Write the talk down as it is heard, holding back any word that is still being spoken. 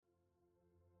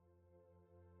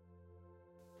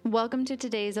Welcome to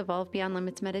today's Evolve Beyond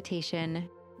Limits meditation.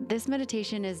 This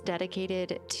meditation is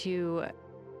dedicated to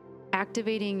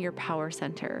activating your power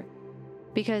center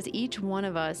because each one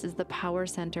of us is the power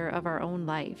center of our own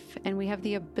life, and we have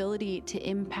the ability to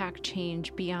impact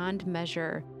change beyond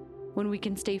measure when we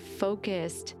can stay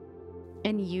focused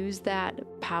and use that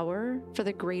power for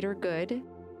the greater good,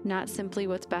 not simply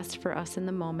what's best for us in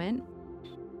the moment,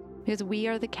 because we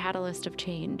are the catalyst of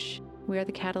change. We are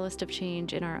the catalyst of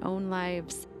change in our own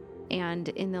lives and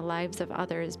in the lives of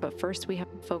others. But first, we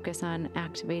have to focus on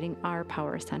activating our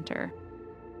power center.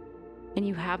 And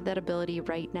you have that ability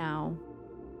right now.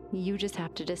 You just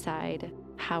have to decide,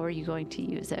 how are you going to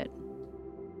use it?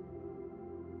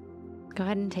 Go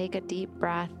ahead and take a deep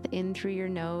breath in through your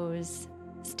nose,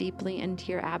 as deeply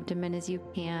into your abdomen as you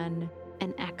can,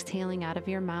 and exhaling out of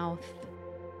your mouth.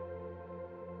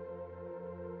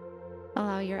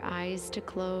 Allow your eyes to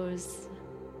close.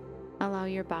 Allow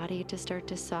your body to start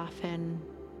to soften.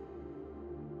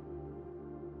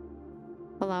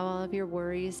 Allow all of your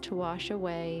worries to wash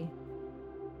away.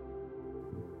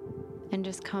 And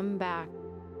just come back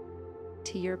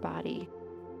to your body.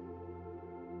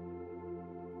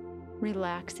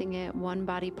 Relaxing it one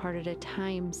body part at a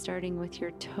time, starting with your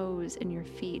toes and your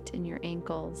feet and your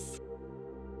ankles.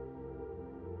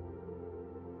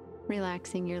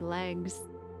 Relaxing your legs.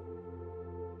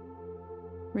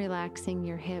 Relaxing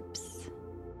your hips.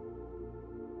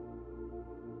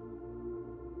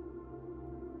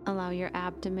 Allow your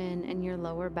abdomen and your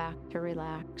lower back to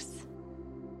relax.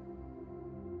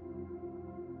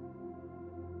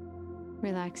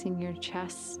 Relaxing your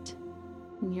chest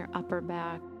and your upper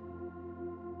back.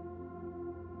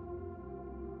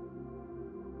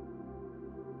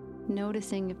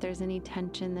 Noticing if there's any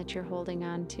tension that you're holding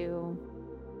on to.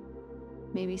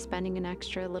 Maybe spending an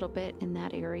extra little bit in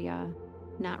that area.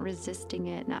 Not resisting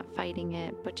it, not fighting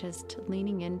it, but just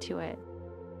leaning into it.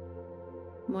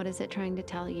 What is it trying to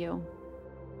tell you?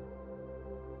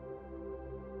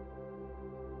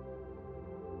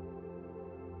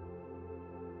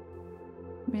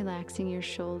 Relaxing your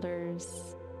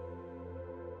shoulders,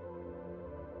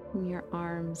 and your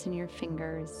arms and your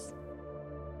fingers.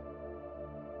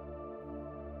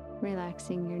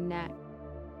 Relaxing your neck.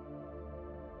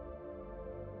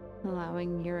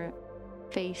 Allowing your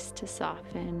face to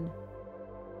soften,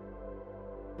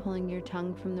 pulling your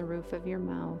tongue from the roof of your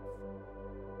mouth.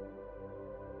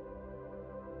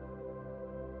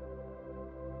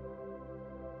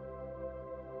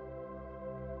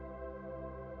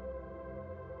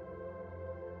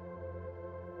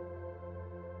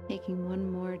 Taking one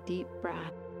more deep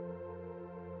breath.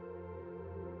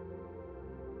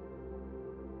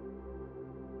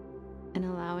 And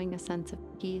allowing a sense of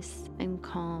peace and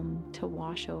calm to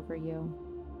wash over you.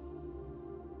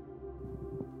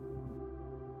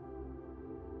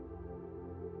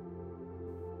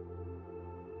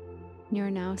 You're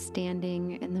now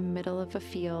standing in the middle of a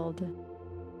field,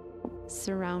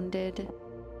 surrounded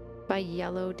by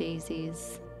yellow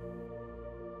daisies.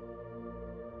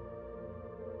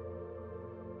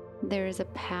 There is a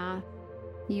path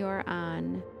you're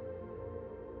on,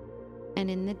 and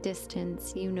in the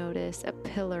distance you notice a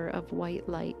pillar of white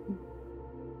light.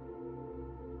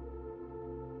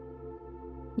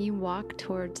 You walk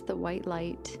towards the white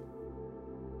light,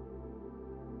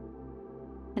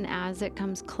 and as it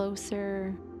comes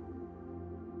closer,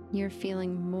 you're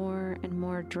feeling more and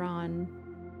more drawn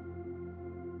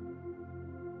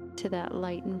to that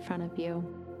light in front of you.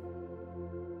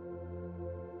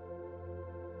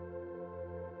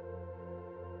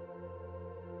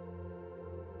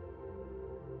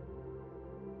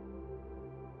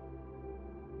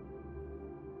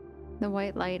 The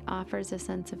white light offers a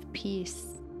sense of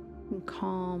peace and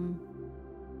calm,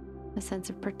 a sense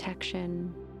of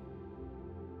protection,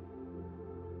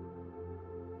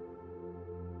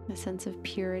 a sense of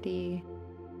purity.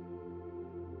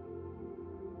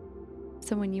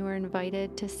 So when you are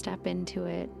invited to step into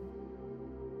it,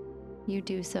 you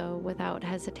do so without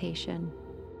hesitation.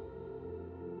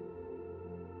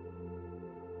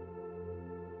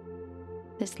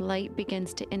 This light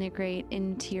begins to integrate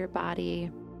into your body.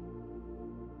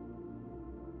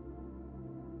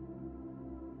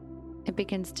 It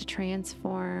begins to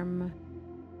transform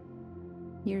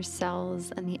your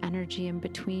cells and the energy in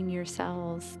between your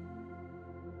cells.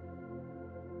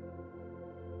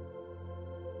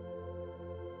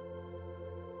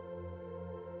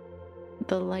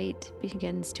 The light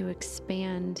begins to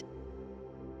expand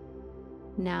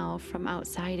now from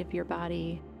outside of your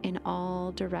body in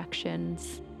all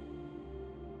directions,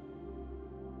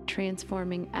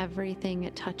 transforming everything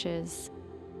it touches.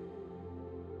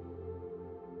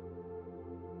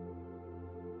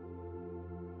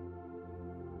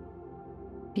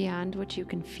 beyond what you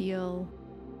can feel,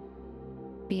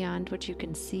 beyond what you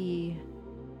can see,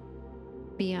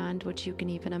 beyond what you can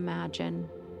even imagine.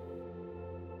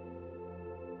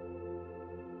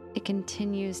 It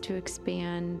continues to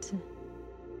expand.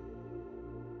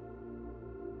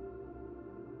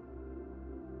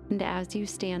 And as you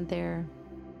stand there,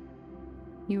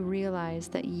 you realize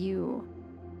that you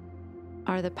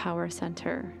are the power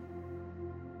center.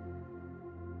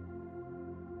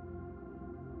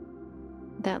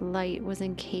 That light was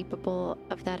incapable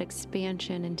of that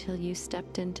expansion until you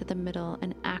stepped into the middle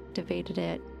and activated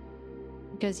it,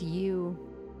 because you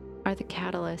are the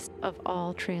catalyst of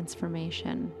all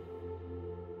transformation.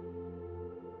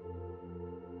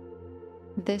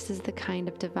 This is the kind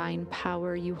of divine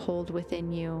power you hold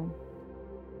within you.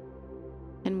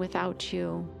 And without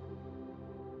you,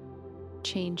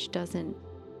 change doesn't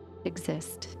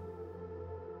exist.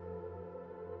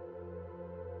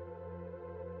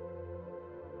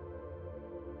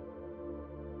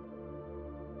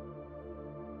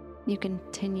 You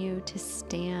continue to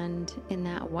stand in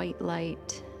that white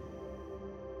light,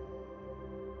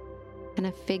 and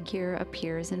a figure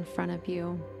appears in front of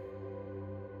you.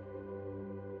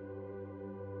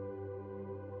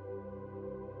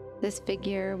 This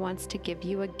figure wants to give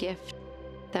you a gift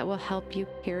that will help you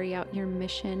carry out your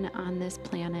mission on this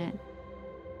planet,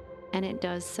 and it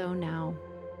does so now.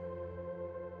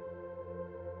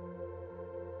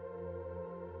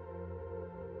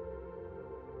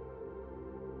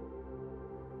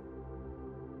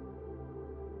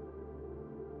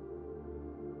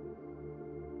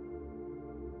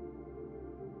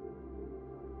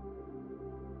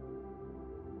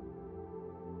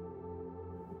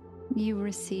 You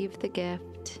receive the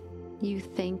gift, you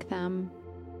thank them,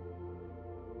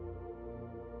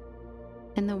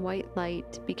 and the white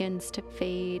light begins to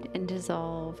fade and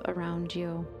dissolve around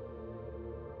you.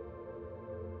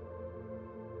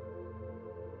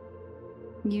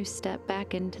 You step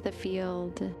back into the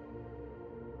field,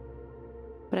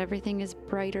 but everything is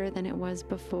brighter than it was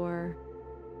before,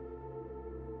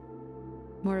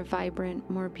 more vibrant,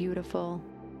 more beautiful.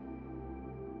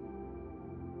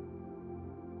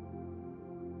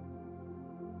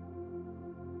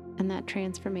 And that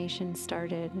transformation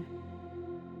started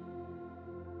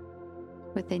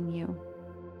within you.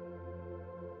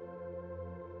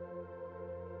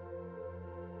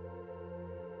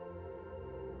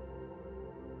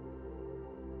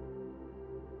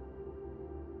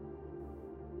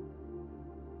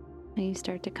 And you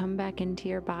start to come back into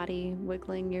your body,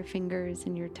 wiggling your fingers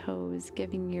and your toes,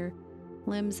 giving your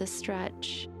limbs a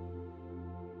stretch.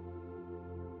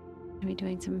 Maybe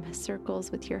doing some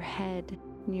circles with your head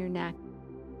and your neck.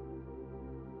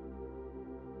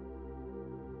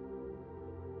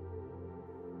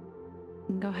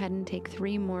 And go ahead and take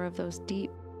 3 more of those deep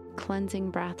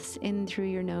cleansing breaths in through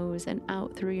your nose and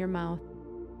out through your mouth.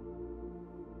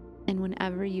 And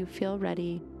whenever you feel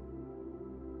ready,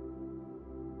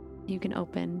 you can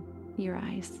open your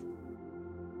eyes.